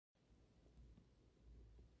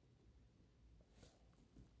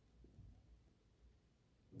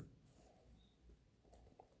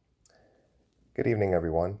Good evening,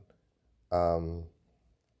 everyone. Um,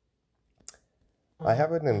 I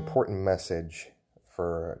have an important message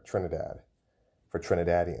for Trinidad, for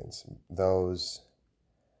Trinidadians, those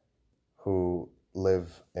who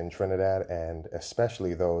live in Trinidad and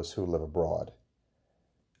especially those who live abroad,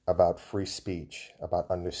 about free speech, about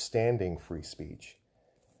understanding free speech.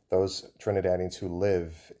 Those Trinidadians who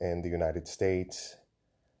live in the United States,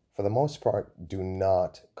 for the most part, do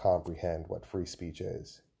not comprehend what free speech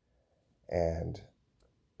is. And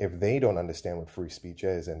if they don't understand what free speech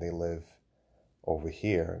is and they live over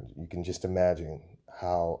here, you can just imagine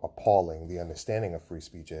how appalling the understanding of free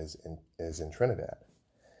speech is in Trinidad.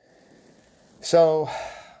 So,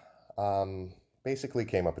 basically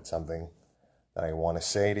came up with something that I want to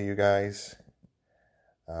say to you guys.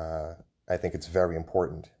 I think it's very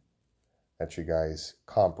important that you guys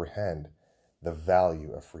comprehend the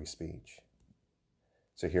value of free speech.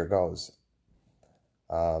 So here goes.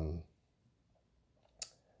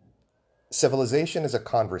 Civilization is a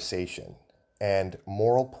conversation, and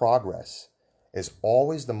moral progress is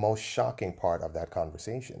always the most shocking part of that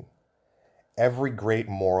conversation. Every great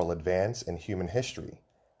moral advance in human history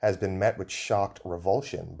has been met with shocked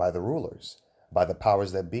revulsion by the rulers, by the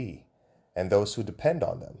powers that be, and those who depend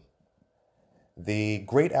on them. The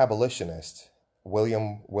great abolitionist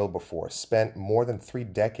William Wilberforce spent more than 3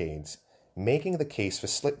 decades making the case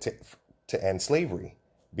to end slavery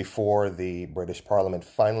before the British Parliament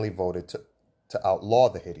finally voted to outlaw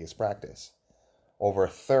the hideous practice. Over a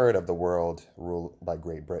third of the world ruled by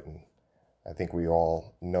Great Britain. I think we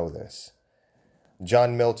all know this.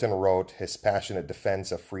 John Milton wrote his passionate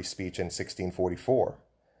defense of free speech in 1644.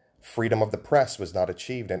 Freedom of the press was not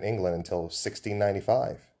achieved in England until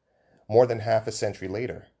 1695. More than half a century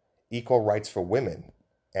later, equal rights for women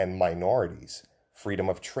and minorities, freedom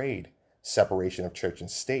of trade, separation of church and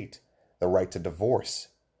state, the right to divorce.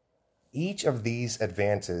 Each of these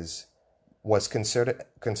advances was considered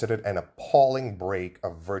an appalling break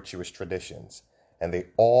of virtuous traditions, and they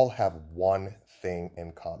all have one thing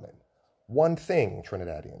in common. One thing,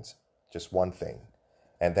 Trinidadians, just one thing.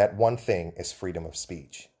 And that one thing is freedom of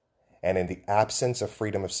speech. And in the absence of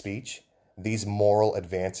freedom of speech, these moral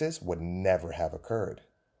advances would never have occurred.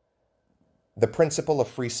 The principle of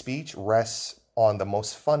free speech rests on the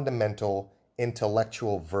most fundamental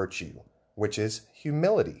intellectual virtue, which is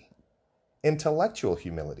humility. Intellectual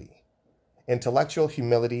humility. Intellectual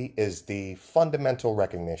humility is the fundamental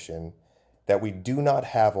recognition that we do not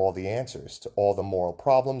have all the answers to all the moral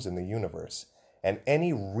problems in the universe, and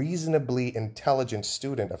any reasonably intelligent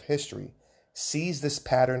student of history sees this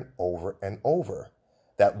pattern over and over,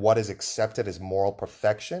 that what is accepted as moral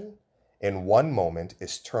perfection in one moment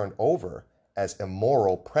is turned over as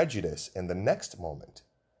immoral prejudice in the next moment.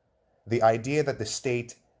 The idea that the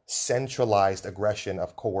state centralized aggression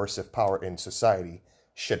of coercive power in society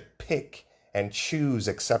should pick and choose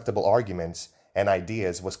acceptable arguments and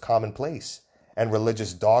ideas was commonplace, and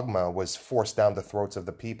religious dogma was forced down the throats of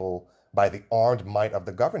the people by the armed might of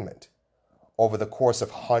the government. Over the course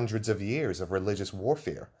of hundreds of years of religious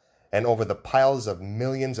warfare, and over the piles of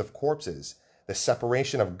millions of corpses, the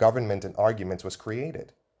separation of government and arguments was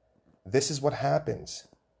created. This is what happens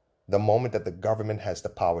the moment that the government has the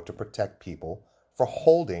power to protect people for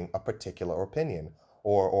holding a particular opinion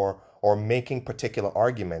or making particular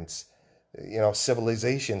arguments.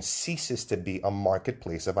 Civilization ceases to be a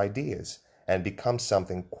marketplace of ideas and becomes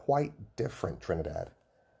something quite different, Trinidad.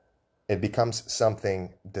 It becomes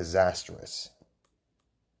something disastrous.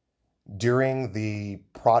 During the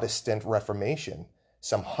Protestant Reformation,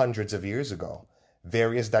 some hundreds of years ago,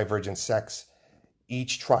 various divergent sects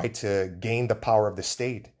each tried to gain the power of the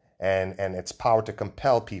state and its power to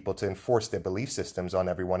compel people to enforce their belief systems on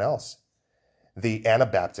everyone else. The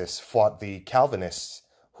Anabaptists fought the Calvinists,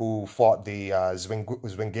 who fought the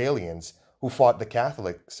Zwinglians, who fought the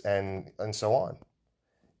Catholics, and so on.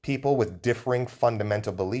 People with differing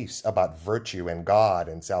fundamental beliefs about virtue and God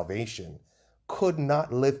and salvation could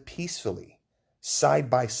not live peacefully, side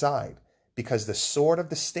by side, because the sword of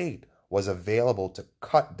the state was available to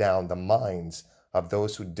cut down the minds of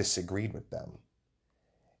those who disagreed with them.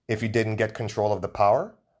 If you didn't get control of the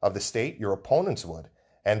power of the state, your opponents would,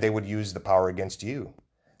 and they would use the power against you.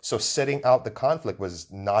 So sitting out the conflict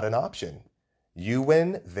was not an option. You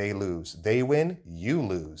win, they lose. They win, you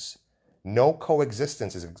lose. No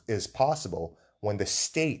coexistence is possible when the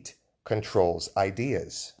state controls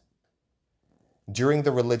ideas. During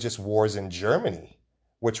the religious wars in Germany,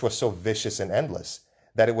 which was so vicious and endless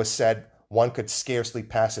that it was said one could scarcely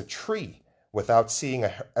pass a tree without seeing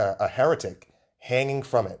a heretic hanging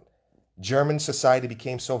from it, German society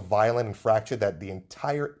became so violent and fractured that the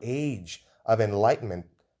entire age of enlightenment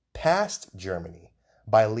past Germany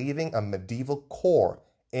by leaving a medieval core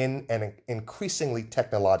in an increasingly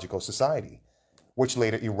technological society, which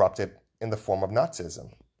later erupted in the form of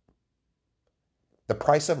Nazism. The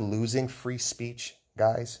price of losing free speech,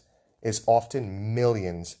 guys, is often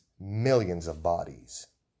millions of bodies.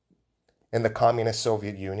 In the communist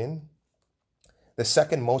Soviet Union, the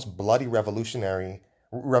second most bloody revolution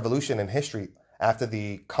in history after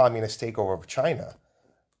the communist takeover of China,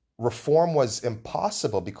 reform was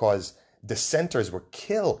impossible because dissenters were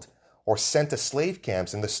killed or sent to slave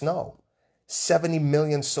camps in the snow. 70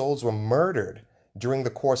 million souls were murdered during the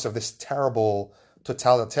course of this terrible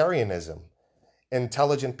totalitarianism.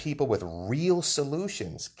 Intelligent people with real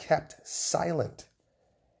solutions kept silent.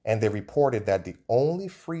 And they reported that the only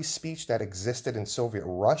free speech that existed in Soviet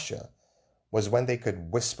Russia was when they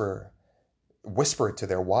could whisper it to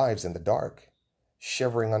their wives in the dark,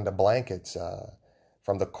 shivering under blankets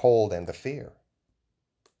from the cold and the fear.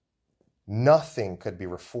 Nothing could be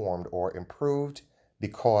reformed or improved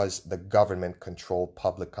because the government controlled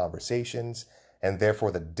public conversations, and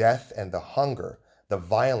therefore the death and the hunger, the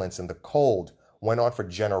violence and the cold went on for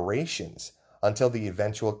generations until the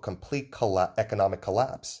eventual complete economic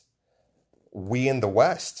collapse. We in the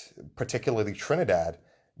West, particularly Trinidad,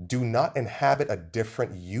 do not inhabit a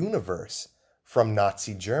different universe from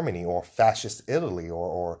Nazi Germany or fascist Italy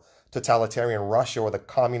or totalitarian Russia or the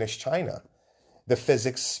communist China. The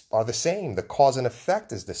physics are the same. The cause and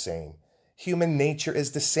effect is the same. Human nature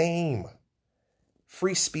is the same.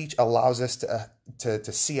 Free speech allows us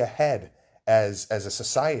to see ahead as a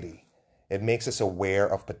society. It makes us aware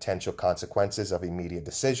of potential consequences of immediate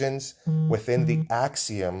decisions within the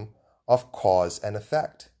axiom of cause and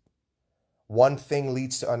effect. One thing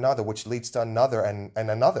leads to another, which leads to another and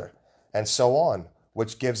another, and so on,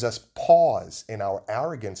 which gives us pause in our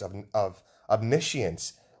arrogance of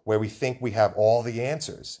omniscience, where we think we have all the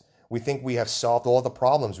answers. We think we have solved all the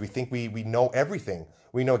problems. We think we know everything.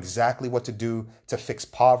 We know exactly what to do to fix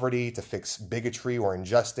poverty, to fix bigotry or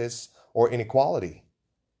injustice or inequality.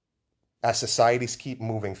 As societies keep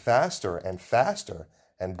moving faster and faster,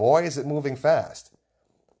 and boy, is it moving fast,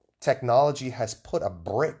 technology has put a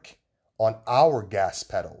brake on our gas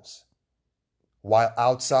pedals, while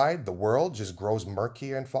outside the world just grows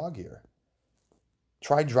murkier and foggier.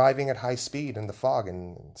 Try driving at high speed in the fog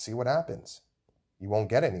and see what happens. You won't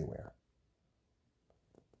get anywhere.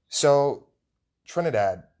 So,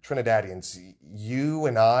 Trinidadians, you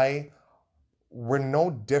and I, we're no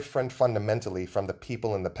different fundamentally from the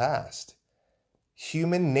people in the past.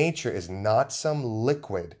 Human nature is not some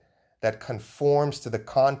liquid that conforms to the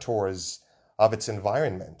contours of its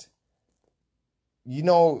environment. You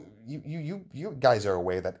know, you guys are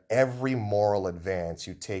aware that every moral advance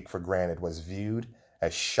you take for granted was viewed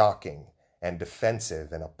as shocking and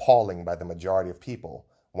defensive and appalling by the majority of people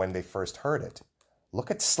when they first heard it.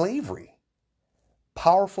 Look at slavery.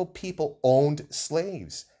 Powerful people owned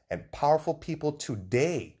slaves, and powerful people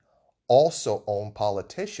today also own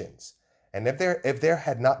politicians. And if there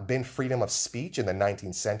had not been freedom of speech in the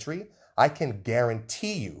 19th century, I can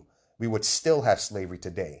guarantee you we would still have slavery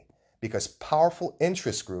today, because powerful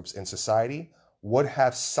interest groups in society would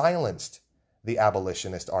have silenced the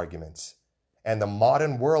abolitionist arguments, and the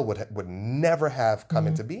modern world would never have come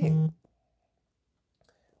into being.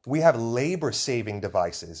 We have labor-saving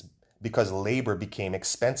devices because labor became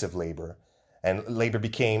expensive labor, and labor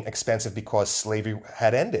became expensive because slavery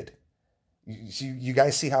had ended. You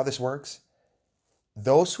guys see how this works?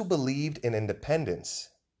 Those who believed in independence,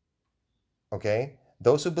 okay?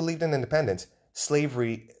 Those who believed in independence,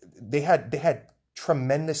 slavery, they had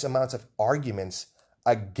tremendous amounts of arguments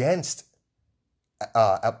against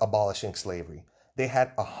abolishing slavery. They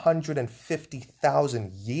had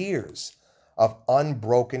 150,000 years of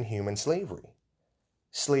unbroken human slavery.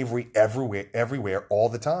 Slavery everywhere, all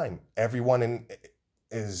the time. Everyone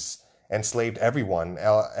is enslaved everyone,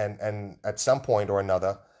 and at some point or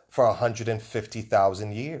another for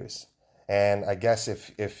 150,000 years. And I guess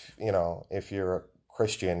if you're a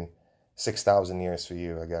Christian, 6,000 years for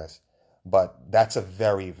you, I guess. But that's a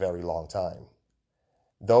very, very long time.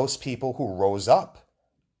 Those people who rose up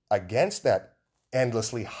against that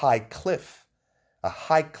endlessly high cliff, a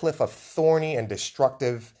high cliff of thorny and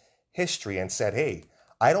destructive history, and said, hey,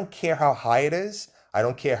 I don't care how high it is. I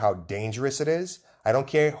don't care how dangerous it is. I don't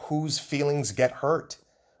care whose feelings get hurt.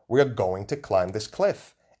 We're going to climb this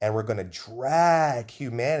cliff, and we're going to drag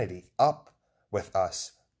humanity up with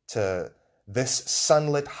us to this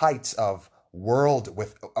sunlit heights of a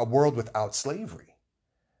world without slavery.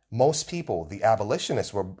 Most people, the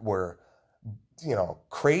abolitionists, were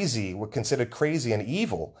crazy, were considered crazy and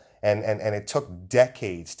evil. And it took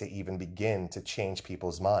decades to even begin to change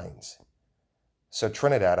people's minds. So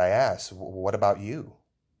Trinidad, I ask, what about you?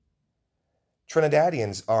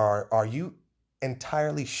 Trinidadians, are you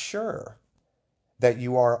entirely sure that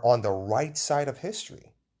you are on the right side of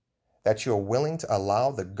history? That you're willing to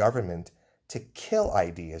allow the government to kill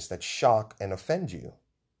ideas that shock and offend you?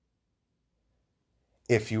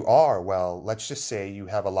 If you are, well, let's just say you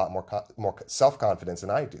have a lot more self-confidence than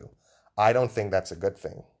I do. I don't think that's a good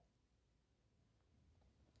thing.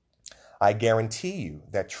 I guarantee you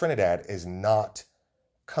that Trinidad is not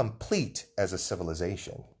complete as a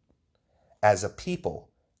civilization. As a people,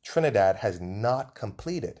 Trinidad has not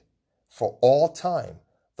completed for all time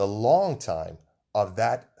the long time of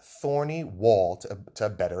that thorny wall to a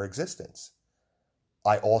better existence.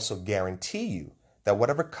 I also guarantee you that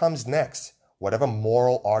whatever comes next, whatever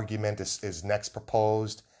moral argument is next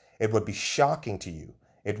proposed, it would be shocking to you.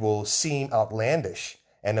 It will seem outlandish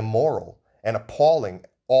and immoral and appalling,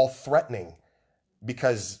 all threatening,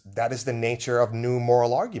 because that is the nature of new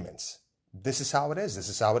moral arguments. This is how it is. This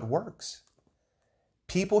is how it works.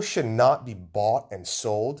 People should not be bought and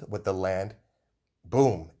sold with the land,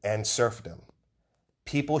 boom, and serfdom.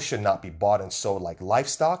 People should not be bought and sold like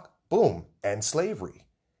livestock, boom, and slavery.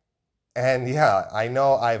 And yeah, I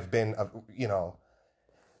know I've been,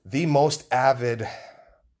 the most avid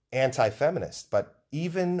anti-feminist, but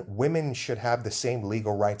even women should have the same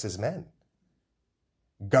legal rights as men.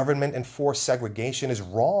 Government enforced segregation is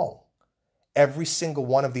wrong. Every single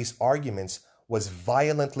one of these arguments was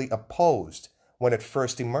violently opposed when it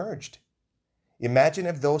first emerged. Imagine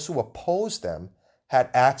if those who opposed them had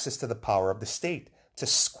access to the power of the state to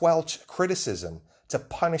squelch criticism, to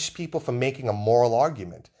punish people for making a moral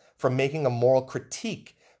argument, for making a moral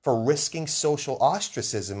critique, for risking social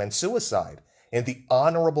ostracism and suicide in the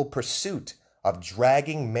honorable pursuit of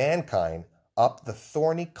dragging mankind up the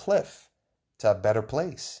thorny cliff to a better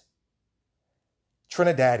place.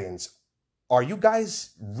 Trinidadians, are you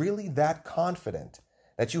guys really that confident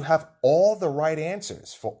that you have all the right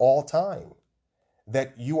answers for all time?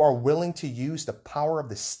 That you are willing to use the power of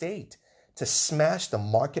the state to smash the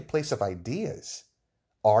marketplace of ideas?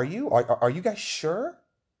 Are you? Are you guys sure?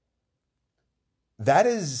 That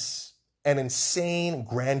is an insane,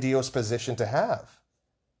 grandiose position to have.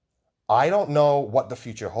 I don't know what the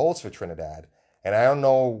future holds for Trinidad, and I don't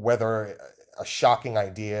know whether a shocking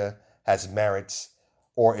idea has merits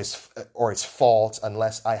or is false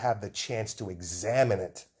unless I have the chance to examine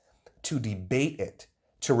it, to debate it,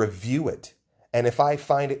 to review it, and if I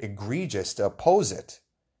find it egregious, to oppose it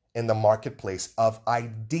in the marketplace of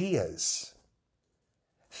ideas.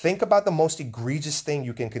 Think about the most egregious thing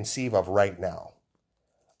you can conceive of right now.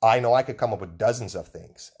 I know I could come up with dozens of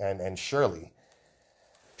things, and surely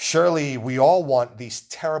we all want these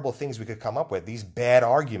terrible things we could come up with, these bad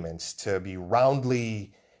arguments to be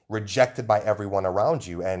roundly rejected by everyone around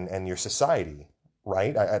you and your society,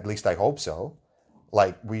 right? At least I hope so.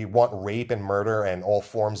 Like, we want rape and murder and all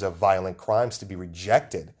forms of violent crimes to be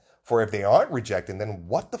rejected. For if they aren't rejected, then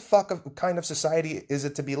what the fuck of kind of society is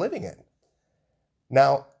it to be living in?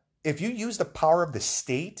 Now, if you use the power of the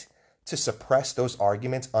state to suppress those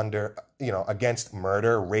arguments against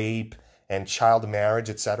murder, rape, and child marriage,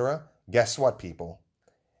 etc., guess what, people?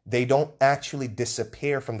 They don't actually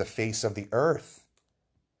disappear from the face of the earth.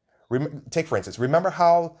 Take, for instance, remember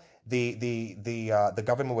how the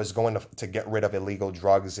government was going to get rid of illegal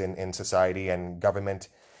drugs in society, and government,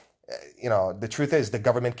 the truth is the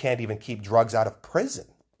government can't even keep drugs out of prison.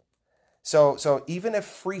 So even if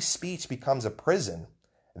free speech becomes a prison,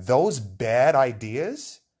 those bad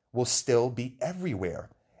ideas will still be everywhere.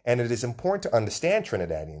 And it is important to understand,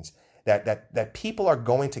 Trinidadians, that people are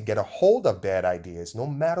going to get a hold of bad ideas no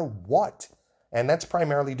matter what. And that's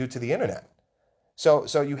primarily due to the internet.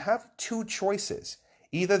 So you have two choices.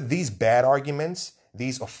 Either these bad arguments,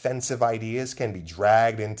 these offensive ideas can be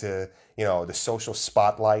dragged into, the social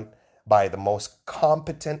spotlight by the most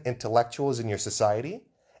competent intellectuals in your society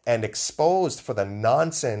and exposed for the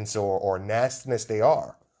nonsense or nastiness they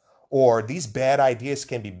are. Or these bad ideas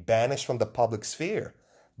can be banished from the public sphere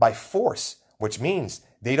by force, which means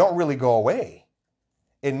they don't really go away.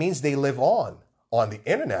 It means they live on the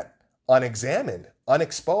internet, unexamined,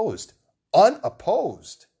 unexposed,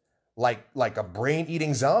 unopposed, like a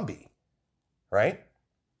brain-eating zombie, right?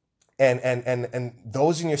 And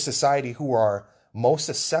those in your society who are most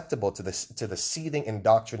susceptible to the seething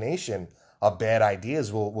indoctrination of bad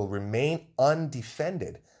ideas will remain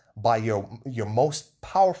undefended by your most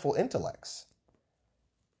powerful intellects.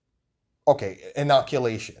 Okay,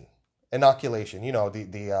 inoculation.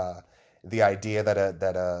 The the idea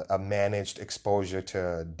that a managed exposure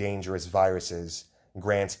to dangerous viruses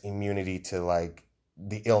grants immunity to like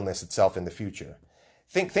the illness itself in the future.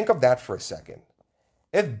 Think of that for a second.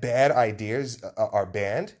 If bad ideas are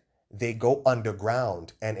banned, they go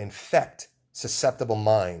underground and infect susceptible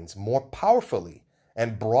minds more powerfully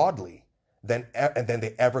and broadly than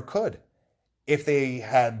they ever could if they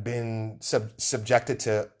had been subjected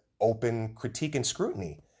to open critique and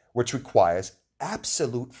scrutiny, which requires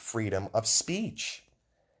absolute freedom of speech.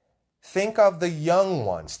 Think of the young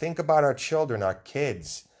ones. Think about our children, our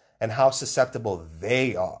kids, and how susceptible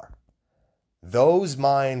they are. Those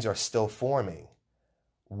minds are still forming.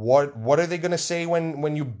 What are they going to say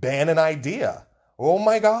when you ban an idea? Oh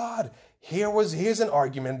my God, here's an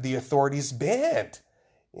argument the authorities banned.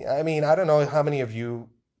 I mean, I don't know how many of you,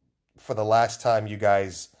 for the last time you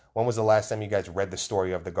guys, when was the last time you guys read the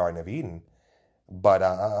story of the Garden of Eden? But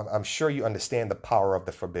I'm sure you understand the power of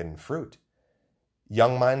the forbidden fruit.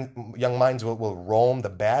 Young minds will roam the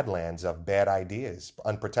badlands of bad ideas,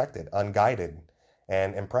 unprotected, unguided,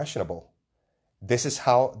 and impressionable. This is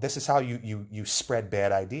how you spread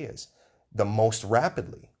bad ideas the most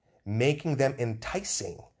rapidly, making them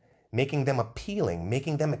enticing, making them appealing,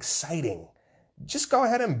 making them exciting. Just go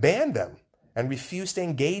ahead and ban them and refuse to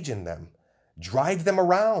engage in them. Drive them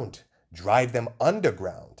around, drive them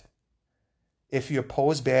underground. If you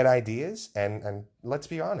oppose bad ideas, and let's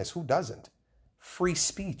be honest, who doesn't? Free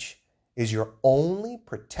speech is your only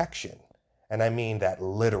protection. And I mean that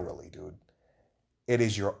literally, dude. It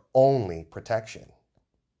is your only protection.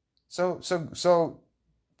 So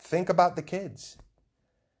think about the kids.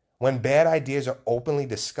 When bad ideas are openly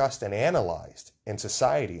discussed and analyzed in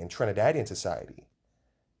society, in Trinidadian society,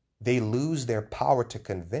 they lose their power to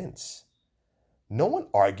convince. No one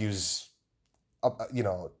argues,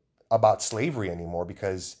 about slavery anymore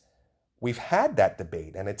because we've had that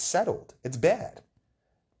debate and it's settled. It's bad.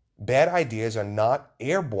 Bad ideas are not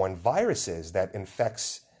airborne viruses that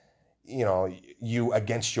infects you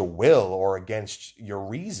against your will or against your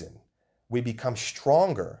reason. We become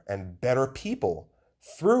stronger and better people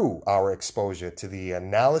through our exposure to the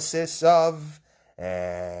analysis of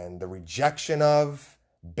and the rejection of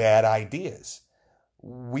bad ideas.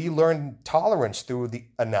 We learn tolerance through the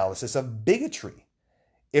analysis of bigotry.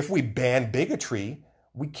 If we ban bigotry,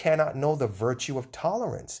 we cannot know the virtue of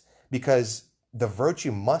tolerance because the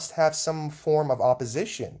virtue must have some form of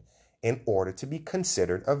opposition in order to be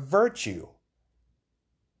considered a virtue.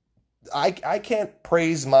 I can't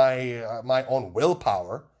praise my own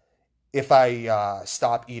willpower if I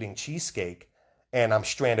stop eating cheesecake and I'm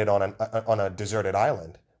stranded on a deserted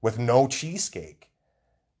island with no cheesecake.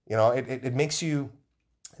 It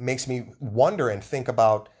makes me wonder and think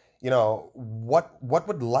about what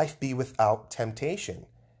would life be without temptation?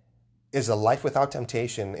 Is a life without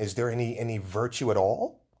temptation? Is there any virtue at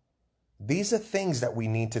all? These are things that we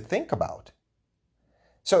need to think about.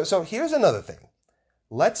 So here's another thing.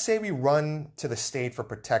 Let's say we run to the state for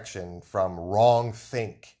protection from wrong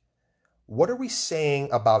think. What are we saying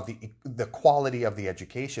about the quality of the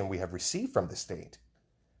education we have received from the state?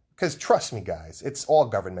 Because trust me, guys, it's all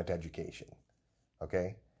government education.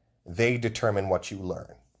 Okay? They determine what you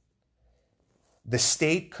learn. The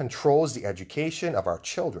state controls the education of our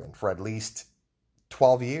children for at least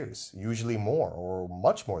 12 years, usually more or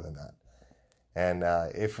much more than that. And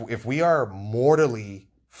if we are mortally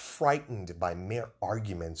frightened by mere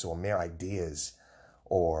arguments or mere ideas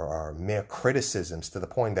or mere criticisms to the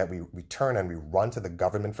point that we turn and we run to the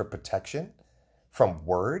government for protection from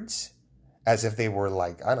words as if they were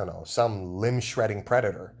like, I don't know, some limb-shredding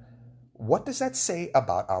predator, what does that say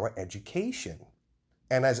about our education?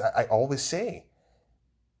 And as I always say,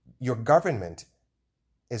 your government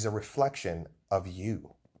is a reflection of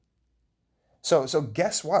you. So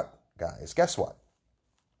guess what, guys? Guess what?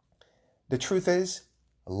 The truth is,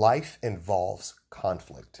 life involves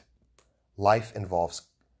conflict. Life involves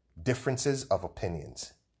differences of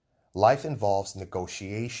opinions. Life involves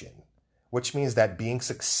negotiation, which means that being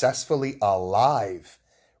successfully alive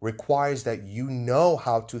requires that you know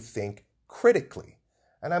how to think critically.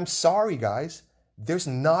 And I'm sorry, guys, there's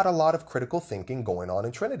not a lot of critical thinking going on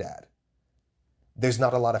in Trinidad. There's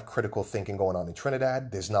not a lot of critical thinking going on in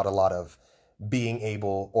Trinidad. There's not a lot of being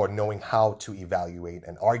able or knowing how to evaluate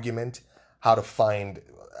an argument, how to find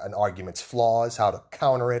an argument's flaws, how to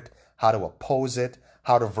counter it, how to oppose it,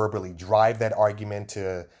 how to verbally drive that argument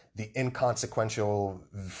to the inconsequential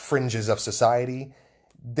fringes of society.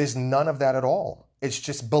 There's none of that at all. It's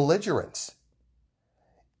just belligerence.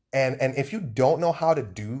 And if you don't know how to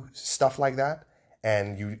do stuff like that,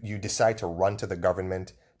 and you decide to run to the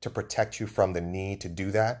government to protect you from the need to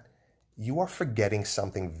do that, you are forgetting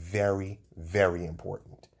something very, very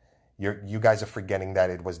important. You guys are forgetting that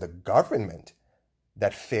it was the government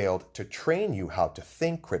that failed to train you how to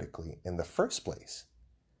think critically in the first place.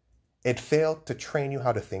 It failed to train you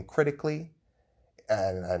how to think critically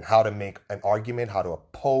and how to make an argument, how to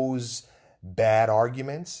oppose bad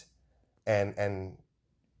arguments. And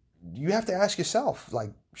you have to ask yourself,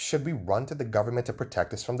 like, should we run to the government to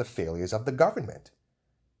protect us from the failures of the government?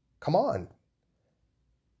 Come on.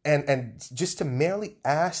 And just to merely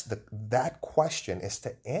ask that question is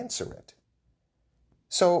to answer it.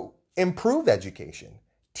 So improve education.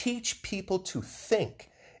 Teach people to think.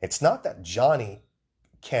 It's not that Johnny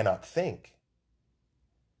cannot think.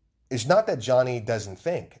 It's not that Johnny doesn't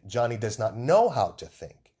think. Johnny does not know how to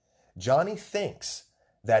think. Johnny thinks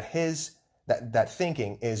that that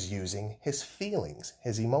thinking is using his feelings,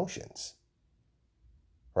 his emotions.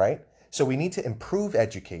 Right? So we need to improve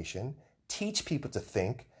education, teach people to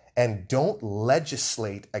think, and don't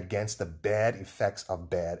legislate against the bad effects of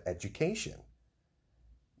bad education.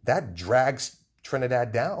 That drags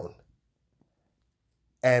Trinidad down.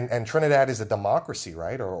 And Trinidad is a democracy,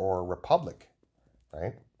 right? Or a republic,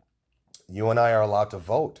 right? You and I are allowed to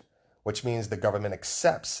vote, which means the government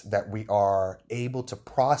accepts that we are able to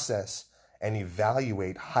process and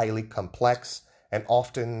evaluate highly complex and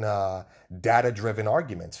often data-driven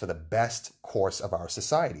arguments for the best course of our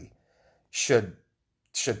society. Should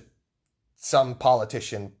some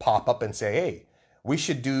politician pop up and say, hey, we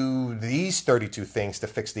should do these 32 things to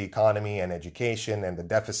fix the economy and education and the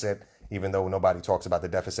deficit, even though nobody talks about the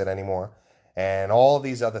deficit anymore, and all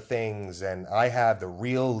these other things, and I have the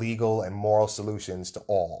real legal and moral solutions to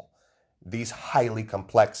all these highly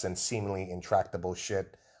complex and seemingly intractable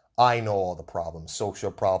shit. I know all the problems,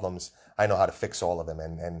 social problems. I know how to fix all of them.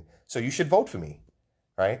 And so you should vote for me,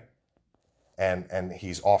 right? And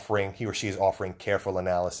he or she is offering careful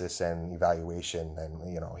analysis and evaluation,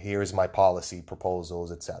 and here's my policy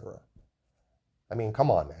proposals, etc. I mean,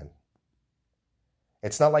 come on, man.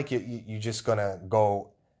 It's not like you're just gonna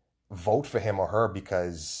go vote for him or her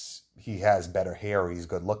because he has better hair or he's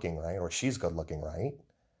good looking, right? Or she's good looking, right?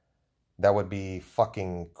 That would be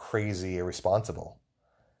fucking crazy irresponsible.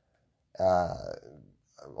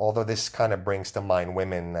 Although this kind of brings to mind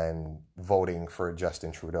women and voting for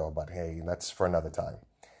Justin Trudeau, but hey, that's for another time.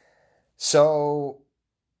 So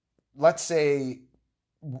let's say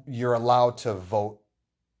you're allowed to vote,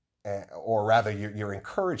 or rather you're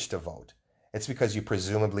encouraged to vote. It's because you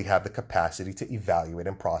presumably have the capacity to evaluate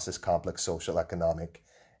and process complex social, economic,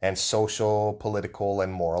 and social, political,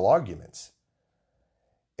 and moral arguments.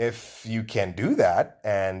 If you can do that,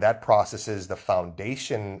 and that process is the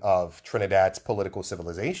foundation of Trinidad's political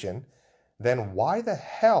civilization, then why the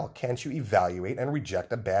hell can't you evaluate and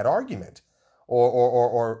reject a bad argument?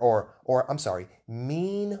 Or I'm sorry,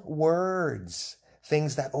 mean words,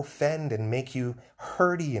 things that offend and make you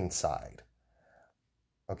hurty inside.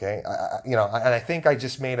 Okay, and I think I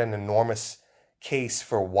just made an enormous case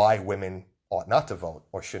for why women ought not to vote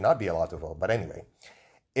or should not be allowed to vote. But anyway,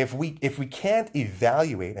 if we can't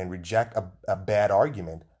evaluate and reject a bad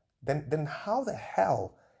argument, then how the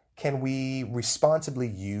hell can we responsibly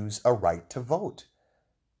use a right to vote?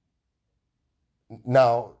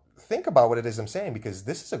 Now, think about what it is I'm saying, because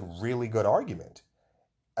this is a really good argument.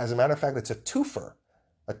 As a matter of fact, it's a two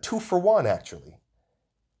for one, actually.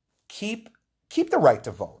 Keep the right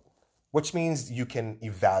to vote, which means you can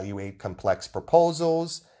evaluate complex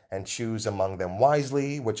proposals and choose among them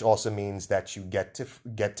wisely, which also means that you get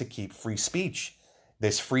to keep free speech.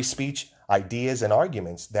 There's free speech ideas and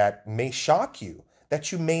arguments that may shock you,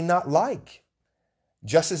 that you may not like.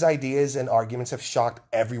 Just as ideas and arguments have shocked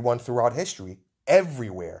everyone throughout history,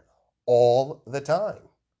 everywhere, all the time.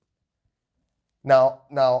 Now,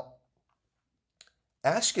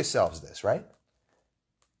 ask yourselves this, right?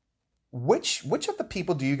 Which of the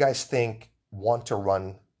people do you guys think want to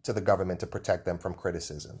run to the government to protect them from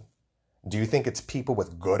criticism? Do you think it's people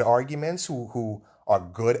with good arguments who are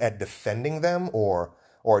good at defending them, or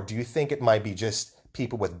do you think it might be just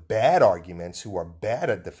people with bad arguments who are bad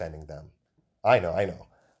at defending them? I know.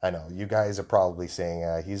 You guys are probably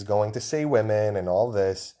saying he's going to say women and all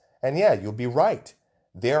this. And yeah, you'll be right.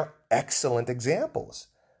 They're excellent examples.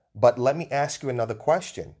 But let me ask you another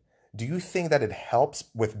question. Do you think that it helps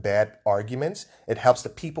with bad arguments? It helps the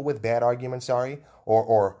people with bad arguments,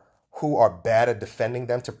 or who are bad at defending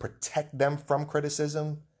them to protect them from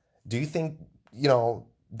criticism? Do you think,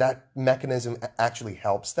 that mechanism actually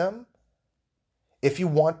helps them? If you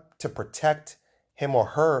want to protect him or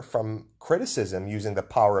her from criticism using the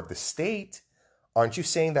power of the state, aren't you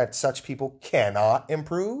saying that such people cannot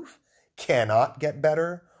improve, cannot get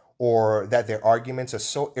better, or that their arguments are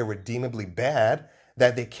so irredeemably bad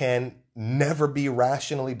that they can never be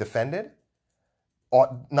rationally defended?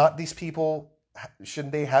 Ought not these people,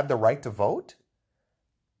 shouldn't they have the right to vote?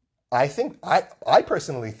 I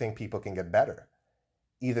personally think people can get better.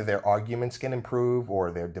 Either their arguments can improve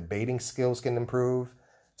or their debating skills can improve.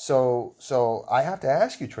 So I have to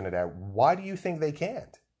ask you, Trinidad, why do you think they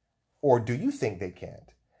can't? Or do you think they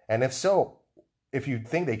can't? And if so, if you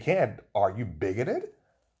think they can't, are you bigoted?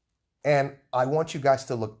 And I want you guys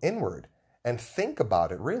to look inward and think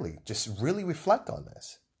about it really. Just really reflect on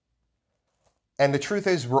this. And the truth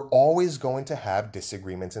is, we're always going to have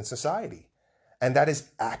disagreements in society. And that is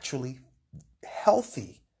actually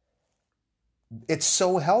healthy. It's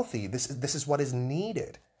so healthy. This is what is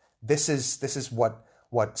needed. This is what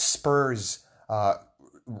spurs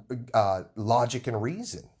logic and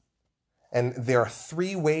reason. And there are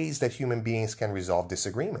three ways that human beings can resolve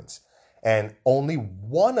disagreements. And only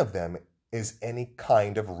one of them is any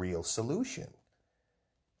kind of real solution.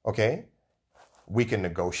 Okay? We can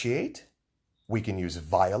negotiate, we can use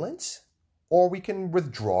violence, or we can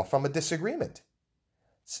withdraw from a disagreement.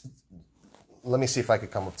 Let me see if I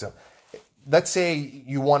could come up to... Let's say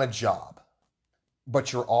you want a job,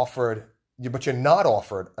 but you're not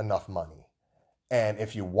offered enough money. And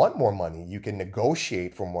if you want more money, you can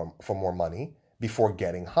negotiate for more money before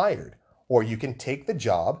getting hired. Or you can take the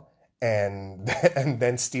job and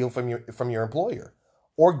then steal from your employer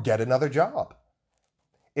or get another job.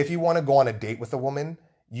 If you want to go on a date with a woman,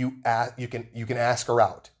 you can ask her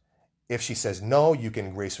out. If she says no, you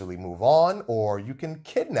can gracefully move on, or you can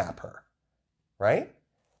kidnap her, right?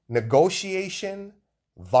 Negotiation,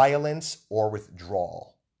 violence, or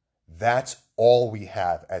withdrawal. That's all we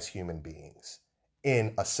have as human beings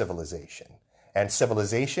in a civilization. And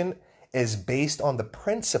civilization is based on the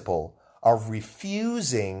principle of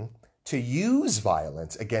refusing to use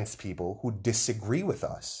violence against people who disagree with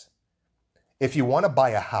us. If you want to buy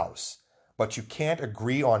a house, but you can't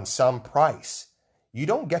agree on some price, you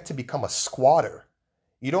don't get to become a squatter.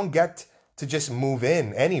 You don't get to just move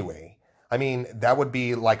in anyway. I mean, that would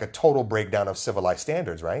be like a total breakdown of civilized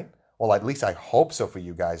standards, right? Well, at least I hope so for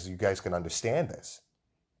you guys. You guys can understand this.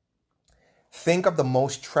 Think of the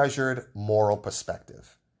most treasured moral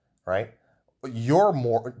perspective, right? Your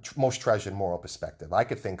most treasured moral perspective. I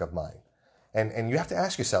could think of mine. And you have to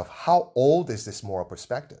ask yourself, how old is this moral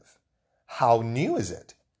perspective? How new is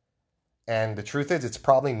it? And the truth is, it's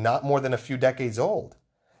probably not more than a few decades old.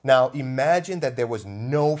 Now, imagine that there was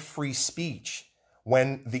no free speech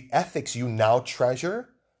when the ethics you now treasure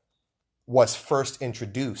was first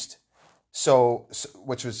introduced.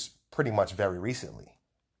 Which was pretty much very recently,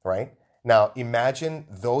 right? Now, imagine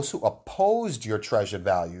those who opposed your treasured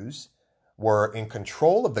values were in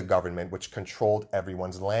control of the government, which controlled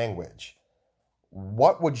everyone's language.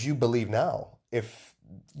 What would you believe now if,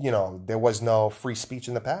 there was no free speech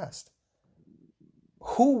in the past?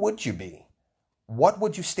 Who would you be? What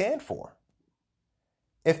would you stand for?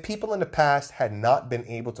 If people in the past had not been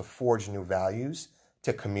able to forge new values,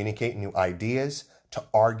 to communicate new ideas, to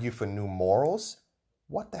argue for new morals,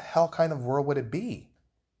 what the hell kind of world would it be?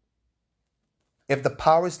 If the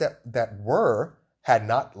powers that were had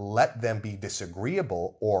not let them be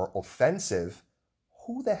disagreeable or offensive,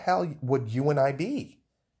 who the hell would you and I be?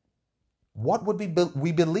 What would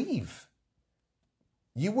we believe?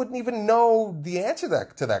 You wouldn't even know the answer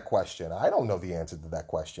to that question. I don't know the answer to that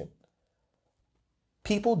question.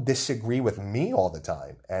 People disagree with me all the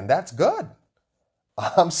time, and that's good.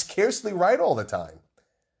 I'm scarcely right all the time.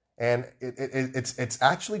 And it's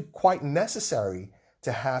actually quite necessary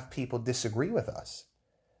to have people disagree with us.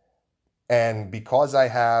 And because I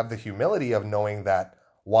have the humility of knowing that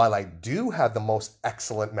while I do have the most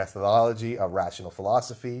excellent methodology of rational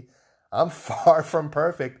philosophy, I'm far from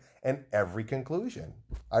perfect in every conclusion.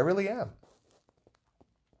 I really am.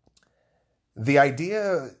 The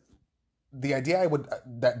idea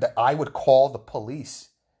that I would call the police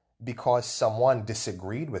because someone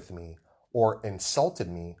disagreed with me or insulted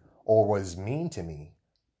me or was mean to me,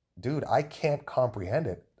 dude, I can't comprehend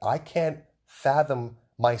it. I can't fathom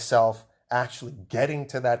myself actually getting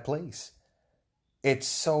to that place. It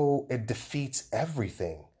defeats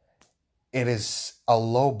everything. It is a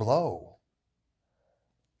low blow,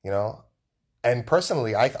 And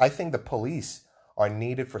personally, I think the police are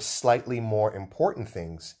needed for slightly more important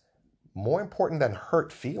things, more important than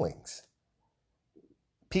hurt feelings.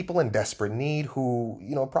 People in desperate need who,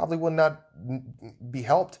 probably will not be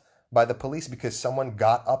helped by the police because someone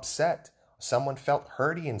got upset, someone felt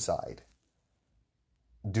hurty inside.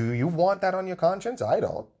 Do you want that on your conscience? I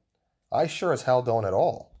don't. I sure as hell don't at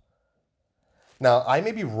all. Now, I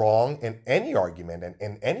may be wrong in any argument and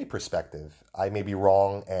in any perspective. I may be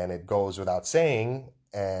wrong and it goes without saying.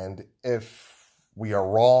 And if we are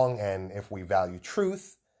wrong and if we value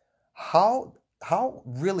truth, how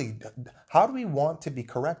really how do we want to be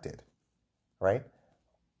corrected, right?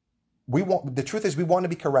 The truth is we want to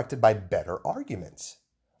be corrected by better arguments,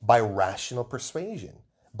 by rational persuasion,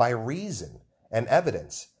 by reason and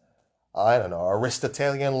evidence. I don't know,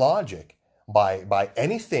 Aristotelian logic, by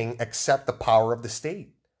anything except the power of the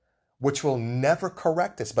state, which will never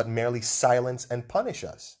correct us but merely silence and punish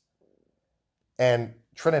us. And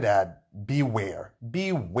Trinidad, beware,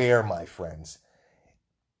 my friends.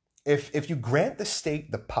 If you grant the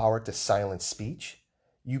state the power to silence speech,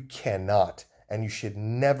 you cannot and you should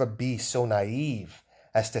never be so naive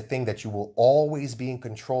as to think that you will always be in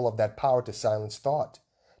control of that power to silence thought,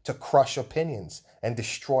 to crush opinions and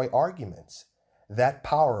destroy arguments. That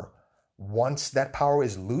power, once that power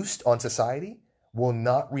is loosed on society, will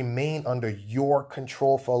not remain under your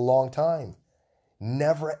control for a long time.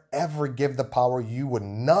 Never ever give the power you would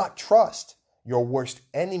not trust your worst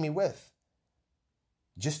enemy with.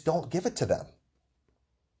 Just don't give it to them.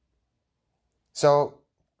 So,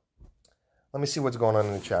 let me see what's going on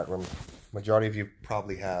in the chat room. Majority of you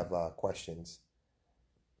probably have questions.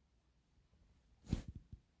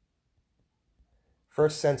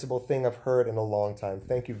 First sensible thing I've heard in a long time.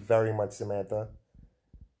 Thank you very much, Samantha.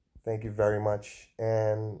 Thank you very much.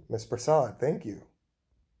 And Ms. Prasad, thank you.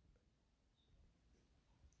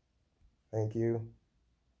 Thank you.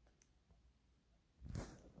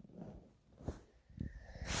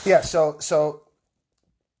 Yeah, so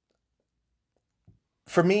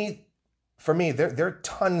for me, there are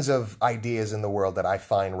tons of ideas in the world that I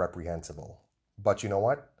find reprehensible. But you know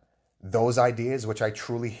what? Those ideas which I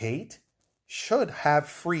truly hate should have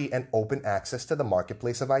free and open access to the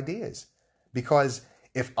marketplace of ideas. Because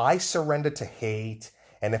if I surrender to hate,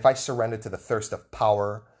 and if I surrender to the thirst of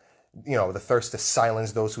power, the thirst to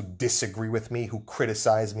silence those who disagree with me, who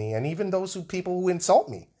criticize me, and even those people who insult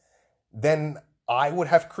me, then I would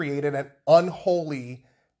have created an unholy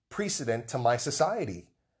precedent to my society.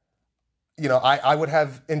 I would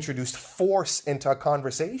have introduced force into a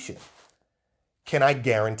conversation. Can I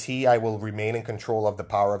guarantee I will remain in control of the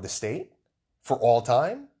power of the state for all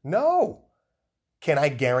time? No. Can I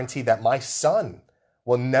guarantee that my son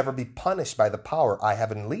will never be punished by the power I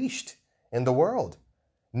have unleashed in the world,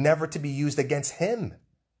 never to be used against him?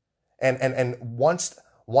 And once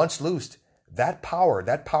loosed, that power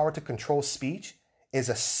to control speech is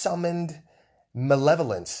a summoned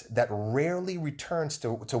malevolence that rarely returns to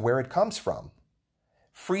where it comes from.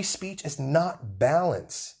 Free speech is not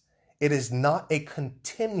balance. It is not a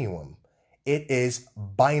continuum. It is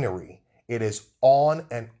binary. It is on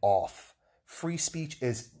and off. Free speech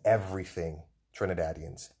is everything,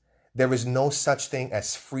 Trinidadians. There is no such thing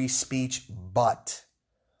as free speech but,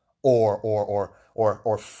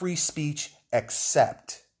 or free speech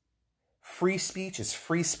except. Free speech is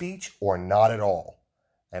free speech or not at all.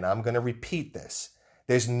 And I'm going to repeat this.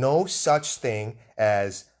 There's no such thing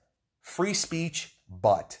as free speech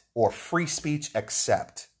but or free speech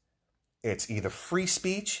except. It's either free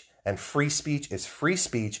speech, and free speech is free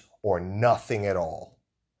speech or nothing at all.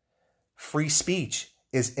 Free speech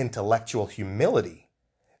is intellectual humility.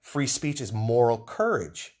 Free speech is moral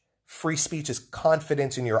courage. Free speech is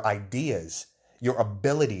confidence in your ideas, your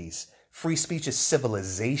abilities. Free speech is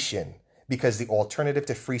civilization, because the alternative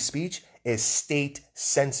to free speech is state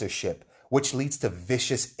censorship, which leads to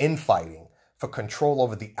vicious infighting for control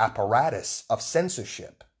over the apparatus of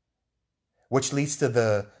censorship, which leads to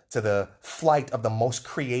the flight of the most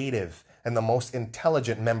creative and the most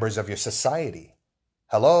intelligent members of your society.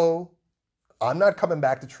 Hello? I'm not coming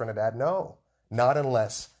back to Trinidad, no. Not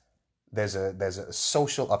unless there's a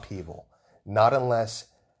social upheaval. Not unless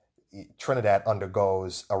Trinidad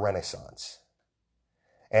undergoes a renaissance.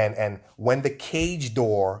 And when the cage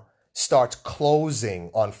door starts closing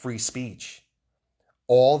on free speech,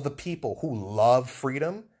 all the people who love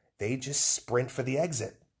freedom, they just sprint for the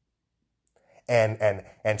exit.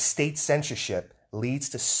 And state censorship leads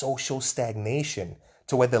to social stagnation,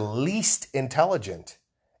 to where the least intelligent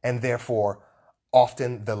and therefore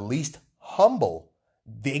often the least humble,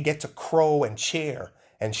 they get to crow and cheer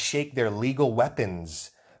and shake their legal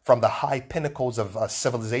weapons from the high pinnacles of a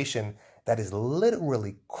civilization that is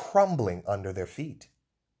literally crumbling under their feet.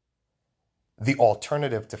 The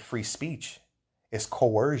alternative to free speech is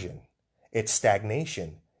coercion, it's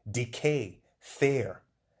stagnation, decay, fear,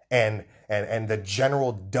 and the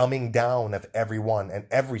general dumbing down of everyone and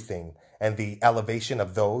everything, and the elevation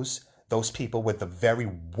of those people with the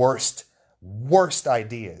very worst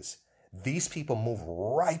ideas these people move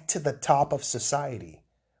right to the top of society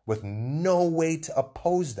with no way to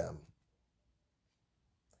oppose them.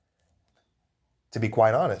 To be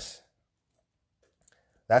quite honest,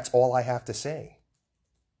 that's all I have to say.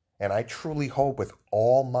 And I truly hope with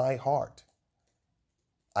all my heart,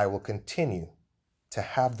 I will continue to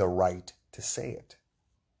have the right to say it.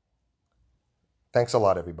 Thanks a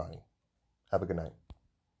lot, everybody. Have a good night.